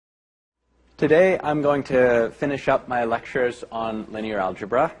Today I'm going to finish up my lectures on linear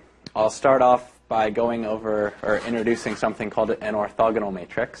algebra. I'll start off by going over or introducing something called an orthogonal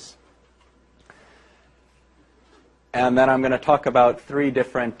matrix. And then I'm going to talk about three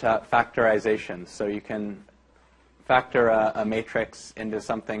different factorizations. So you can factor a matrix into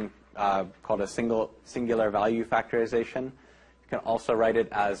something called a singular value factorization. You can also write it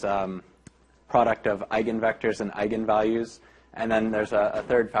as product of eigenvectors and eigenvalues. And then there's a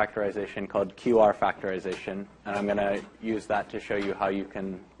third factorization called QR factorization, and I'm going to use that to show you how you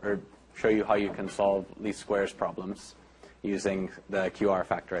can solve least squares problems using the QR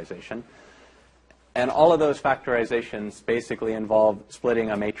factorization. And all of those factorizations basically involve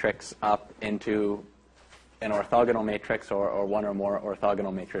splitting a matrix up into an orthogonal matrix or one or more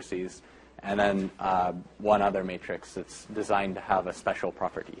orthogonal matrices, and then one other matrix that's designed to have a special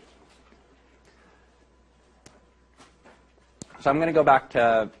property. So I'm going to go back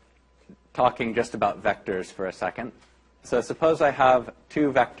to talking just about vectors for a second. So suppose I have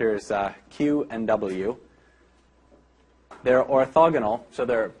two vectors, Q and W. They're orthogonal, so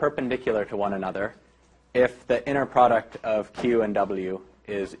they're perpendicular to one another, if the inner product of Q and W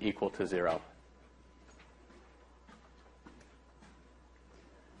is equal to 0.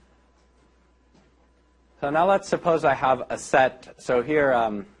 So now let's suppose I have a set. So here,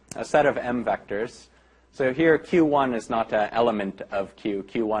 a set of M vectors. So here, Q1 is not an element of Q.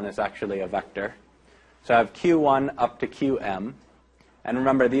 Q1 is actually a vector. So I have Q1 up to Qm. And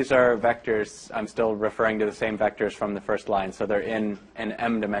remember, these are vectors. I'm still referring to the same vectors from the first line. So they're in an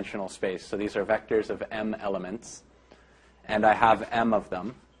m-dimensional space. So these are vectors of m elements. And I have m of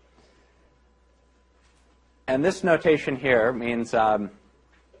them. And this notation here means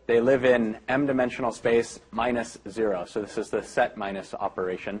they live in m-dimensional space minus 0. So this is the set minus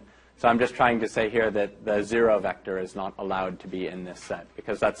operation. So I'm just trying to say here that the 0 vector is not allowed to be in this set,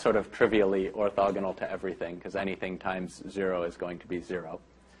 because that's sort of trivially orthogonal to everything, because anything times 0 is going to be 0.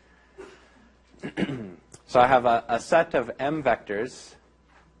 So I have a set of m vectors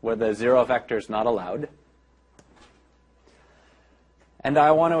where the 0 vector is not allowed. And I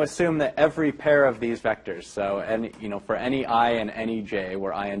want to assume that every pair of these vectors, so for any I and any j,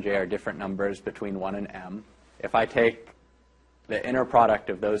 where I and j are different numbers between 1 and m, if I take the inner product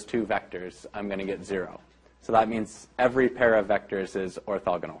of those two vectors, I'm going to get 0. So that means every pair of vectors is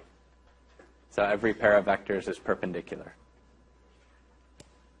orthogonal. So every pair of vectors is perpendicular.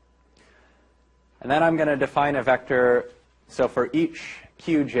 And then I'm going to define a vector. So for each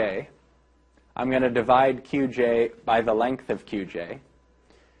qj, I'm going to divide qj by the length of qj.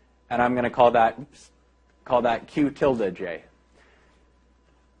 And I'm going to call that q tilde j.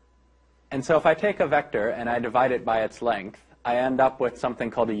 And so if I take a vector and I divide it by its length, I end up with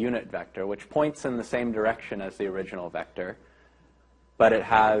something called a unit vector, which points in the same direction as the original vector, but it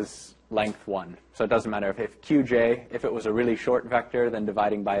has length 1. So it doesn't matter if qj, if it was a really short vector, then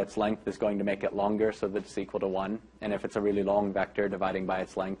dividing by its length is going to make it longer, so that it's equal to 1. And if it's a really long vector, dividing by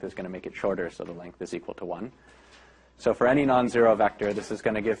its length is going to make it shorter, so the length is equal to 1. So for any non-zero vector, this is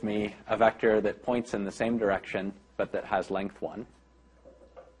going to give me a vector that points in the same direction, but that has length 1.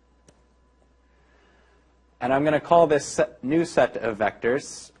 And I'm going to call this new set of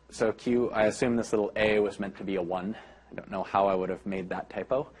vectors. So Q, I assume this little a was meant to be a 1. I don't know how I would have made that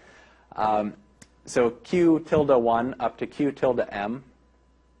typo. So Q tilde 1 up to Q tilde m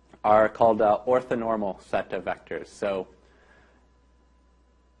are called an orthonormal set of vectors. So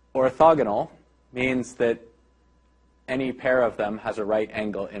orthogonal means that any pair of them has a right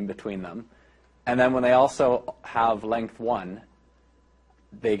angle in between them. And then when they also have length 1,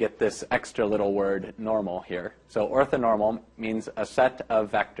 they get this extra little word normal here. So orthonormal means a set of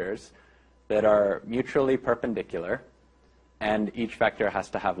vectors that are mutually perpendicular, and each vector has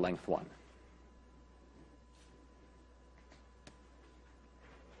to have length 1.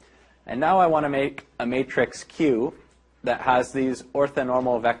 And now I want to make a matrix Q that has these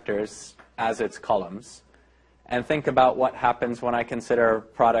orthonormal vectors as its columns, and think about what happens when I consider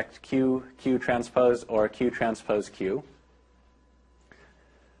product Q, Q transpose, or Q transpose Q.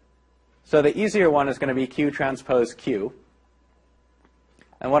 So the easier one is going to be Q transpose Q.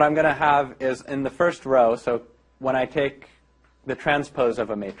 And what I'm going to have is in the first row, so when I take the transpose of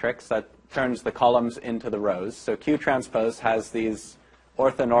a matrix, that turns the columns into the rows. So Q transpose has these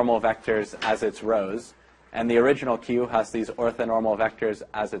orthonormal vectors as its rows, and the original Q has these orthonormal vectors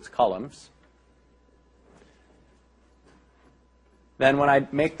as its columns. Then when I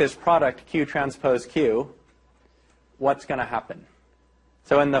make this product Q transpose Q, what's going to happen?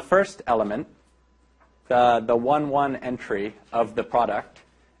 So in the first element, the 1, 1 entry of the product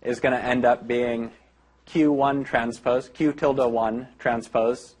is going to end up being Q1 transpose, Q tilde 1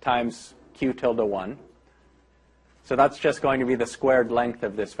 transpose times q tilde 1. So that's just going to be the squared length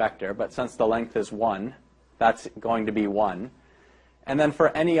of this vector, but since the length is 1, that's going to be 1. And then for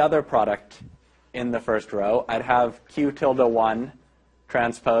any other product in the first row, I'd have q tilde 1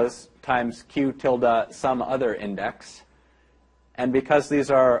 transpose times q tilde some other index. And because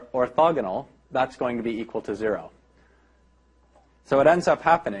these are orthogonal, that's going to be equal to 0. So what ends up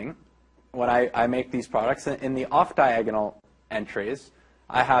happening when I make these products, in the off-diagonal entries,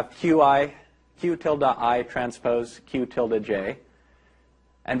 I have q tilde I transpose q tilde j.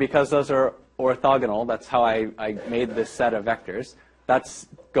 And because those are orthogonal, that's how I made this set of vectors, that's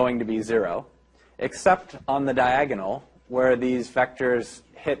going to be 0, except on the diagonal where these vectors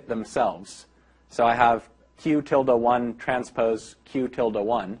hit themselves. So I have q tilde 1 transpose q tilde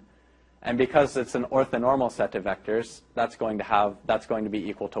 1. And because it's an orthonormal set of vectors, that's going to be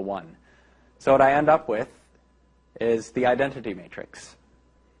equal to 1. So what I end up with is the identity matrix.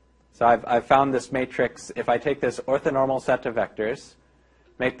 So I've found this matrix. If I take this orthonormal set of vectors,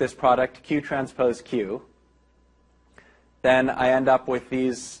 make this product q transpose q, then I end up with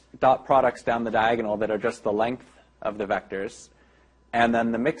these dot products down the diagonal that are just the length of the vectors. And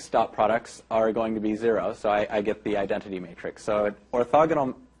then the mixed dot products are going to be 0, so I get the identity matrix. So an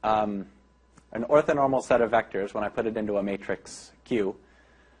orthonormal set of vectors, when I put it into a matrix Q,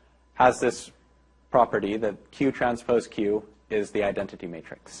 has this property that q transpose q is the identity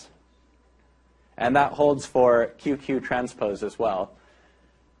matrix. And that holds for QQ transpose as well.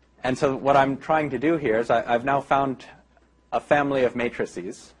 And so what I'm trying to do here is I've now found a family of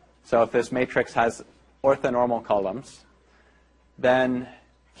matrices. So if this matrix has orthonormal columns, then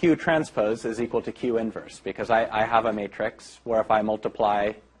Q transpose is equal to Q inverse, because I have a matrix where if I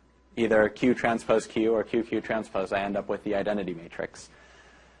multiply either Q transpose Q or QQ transpose, I end up with the identity matrix.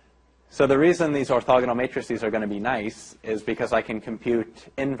 So the reason these orthogonal matrices are going to be nice is because I can compute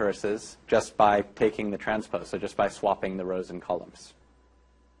inverses just by taking the transpose, so just by swapping the rows and columns.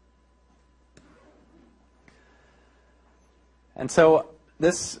 And so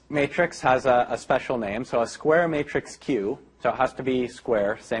this matrix has a special name. So a square matrix Q, so it has to be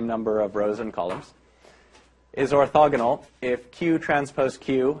square, same number of rows and columns, is orthogonal if Q transpose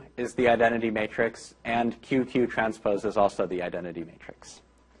Q is the identity matrix and QQ transpose is also the identity matrix.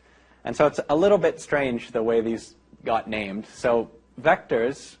 And so it's a little bit strange the way these got named. So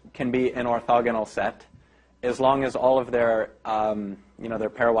vectors can be an orthogonal set as long as all of their, their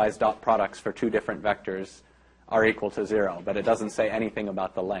pairwise dot products for two different vectors are equal to 0, but it doesn't say anything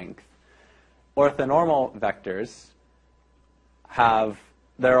about the length. Orthonormal vectors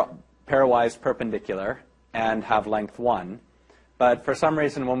they're pairwise perpendicular and have length 1. But for some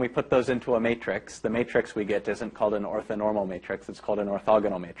reason, when we put those into a matrix, the matrix we get isn't called an orthonormal matrix. It's called an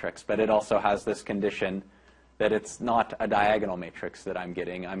orthogonal matrix. But it also has this condition that it's not a diagonal matrix that I'm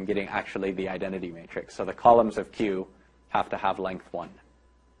getting. I'm getting actually the identity matrix. So the columns of Q have to have length 1.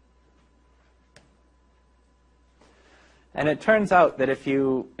 And it turns out that if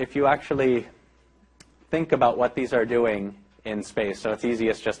you actually think about what these are doing in space, so it's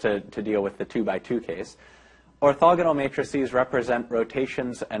easiest just to deal with the 2 by 2 case, orthogonal matrices represent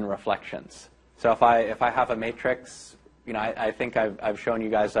rotations and reflections. So if I have a matrix, I think I've shown you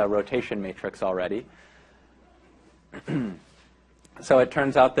guys a rotation matrix already. So it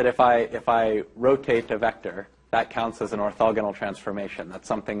turns out that if I rotate a vector, that counts as an orthogonal transformation. That's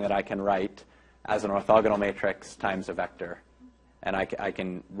something that I can write as an orthogonal matrix times a vector. And I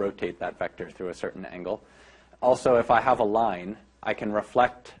can rotate that vector through a certain angle. Also, if I have a line, I can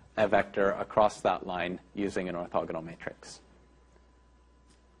reflect a vector across that line using an orthogonal matrix.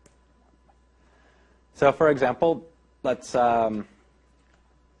 So for example, let's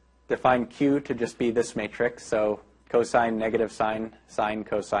define Q to just be this matrix. So cosine, negative sine, sine,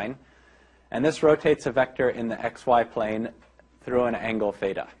 cosine. And this rotates a vector in the xy plane through an angle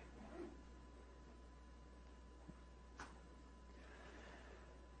theta.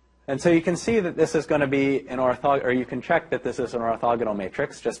 And so you can see that this is going to be an or you can check that this is an orthogonal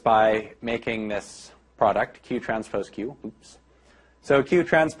matrix just by making this product, Q transpose Q. Oops. So Q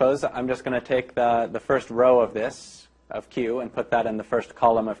transpose, I'm just going to take the first row of this, of Q, and put that in the first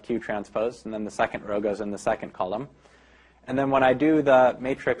column of Q transpose, and then the second row goes in the second column. And then when I do the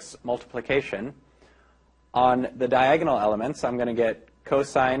matrix multiplication, on the diagonal elements, I'm going to get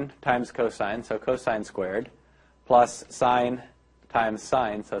cosine times cosine, so cosine squared, plus sine times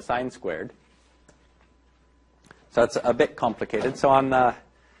sine, so sine squared. So it's a bit complicated. So on the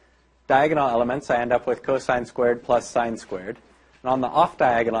diagonal elements, I end up with cosine squared plus sine squared. And on the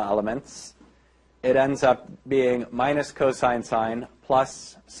off-diagonal elements, it ends up being minus cosine sine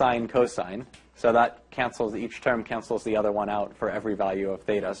plus sine cosine. So that cancels, each term cancels the other one out for every value of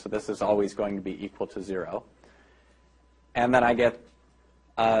theta. So this is always going to be equal to 0. And then I get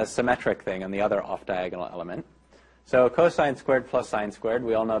a symmetric thing in the other off-diagonal element. So cosine squared plus sine squared,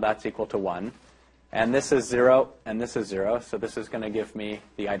 we all know that's equal to 1. And this is 0, and this is 0. So this is going to give me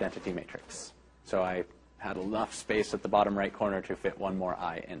the identity matrix. So I had enough space at the bottom right corner to fit one more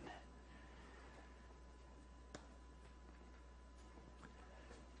I in.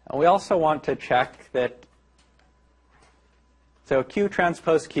 And we also want to check that, so Q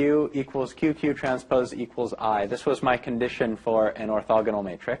transpose Q equals QQ transpose equals I. This was my condition for an orthogonal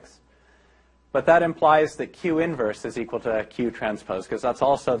matrix. But that implies that Q inverse is equal to Q transpose, because that's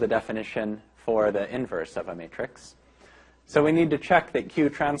also the definition for the inverse of a matrix. So we need to check that Q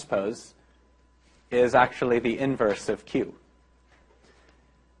transpose is actually the inverse of Q.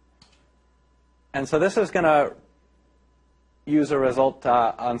 And so this is going to use a result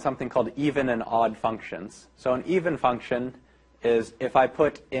on something called even and odd functions. So an even function is if I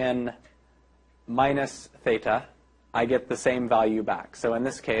put in minus theta, I get the same value back. So in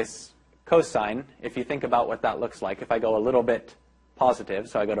this case, cosine, if you think about what that looks like, if I go a little bit positive,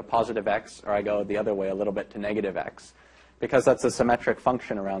 so I go to positive x, or I go the other way a little bit to negative x, because that's a symmetric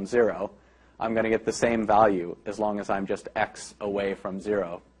function around 0, I'm going to get the same value as long as I'm just x away from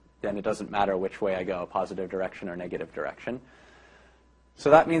 0. Then it doesn't matter which way I go, positive direction or negative direction. So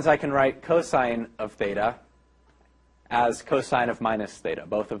that means I can write cosine of theta as cosine of minus theta.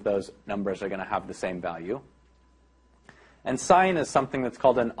 Both of those numbers are going to have the same value. And sine is something that's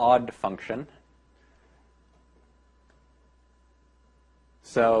called an odd function.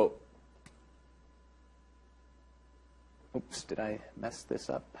 So, oops, did I mess this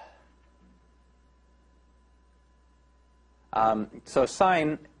up? So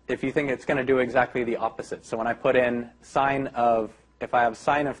sine, if you think it's going to do exactly the opposite. So when I put in sine of, if I have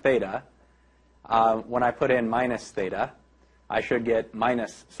sine of theta, when I put in minus theta, I should get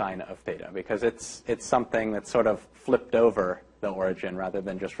minus sine of theta, because it's something that's sort of flipped over the origin rather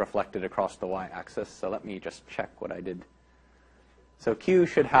than just reflected across the y-axis. So let me just check what I did. So Q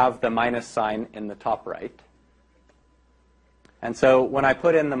should have the minus sign in the top right. And so when I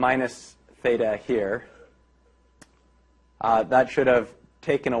put in the minus theta here, that should have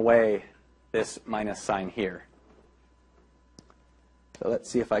taken away this minus sign here. So let's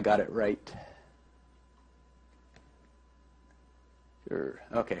see if I got it right.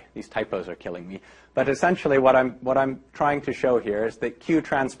 Okay, these typos are killing me. But essentially what I'm trying to show here is that Q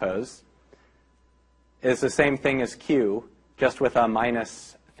transpose is the same thing as Q, just with a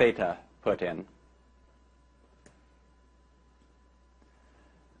minus theta put in.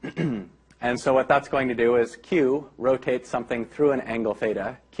 And so what that's going to do is Q rotates something through an angle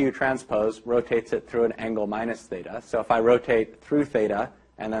theta. Q transpose rotates it through an angle minus theta. So if I rotate through theta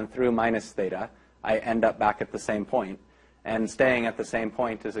and then through minus theta, I end up back at the same point. And staying at the same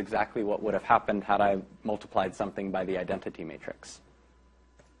point is exactly what would have happened had I multiplied something by the identity matrix.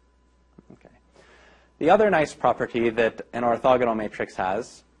 Okay. The other nice property that an orthogonal matrix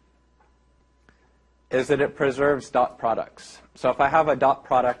has is that it preserves dot products. So if I have a dot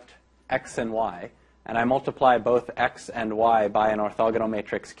product x and y, and I multiply both x and y by an orthogonal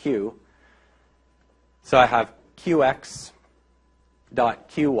matrix Q, so I have qx dot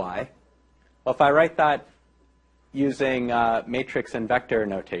qy. Well, if I write that using matrix and vector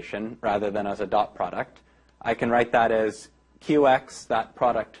notation rather than as a dot product, I can write that as qx, that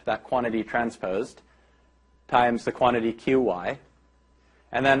product, that quantity transposed, times the quantity qy.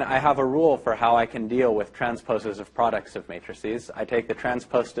 And then I have a rule for how I can deal with transposes of products of matrices. I take the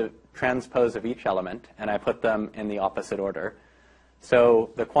transpose of each element, and I put them in the opposite order. So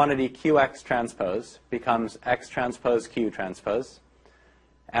the quantity qx transpose becomes x transpose q transpose.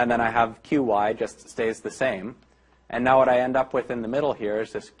 And then I have qy just stays the same. And now what I end up with in the middle here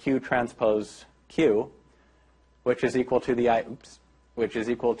is this q transpose q, which is equal to the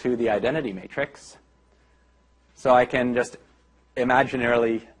identity matrix. So I can just imagine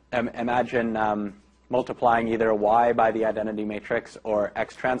multiplying either y by the identity matrix or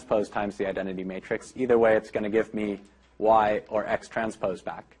x transpose times the identity matrix. Either way, it's going to give me y or x transpose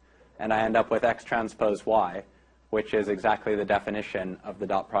back. And I end up with x transpose y, which is exactly the definition of the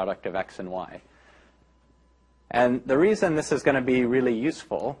dot product of x and y. And the reason this is going to be really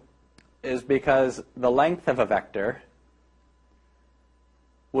useful is because the length of a vector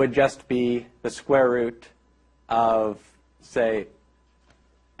would just be the square root of, say,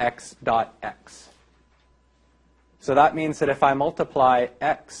 x dot x. So that means that if I multiply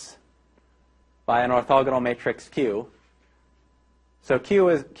x by an orthogonal matrix Q, so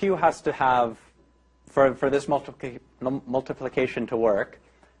Q has to have, for this multiplication to work,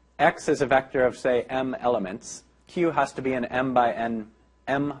 X is a vector of, say, m elements. Q has to be an m by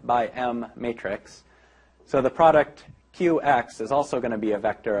m matrix. So the product Qx is also going to be a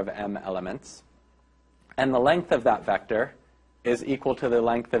vector of m elements. And the length of that vector is equal to the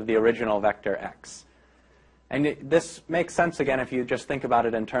length of the original vector x. And this makes sense, again, if you just think about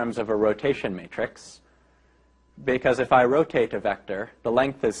it in terms of a rotation matrix. Because if I rotate a vector, the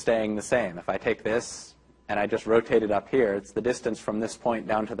length is staying the same. If I take this and I just rotate it up here, it's the distance from this point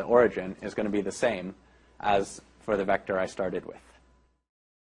down to the origin is going to be the same as for the vector I started with.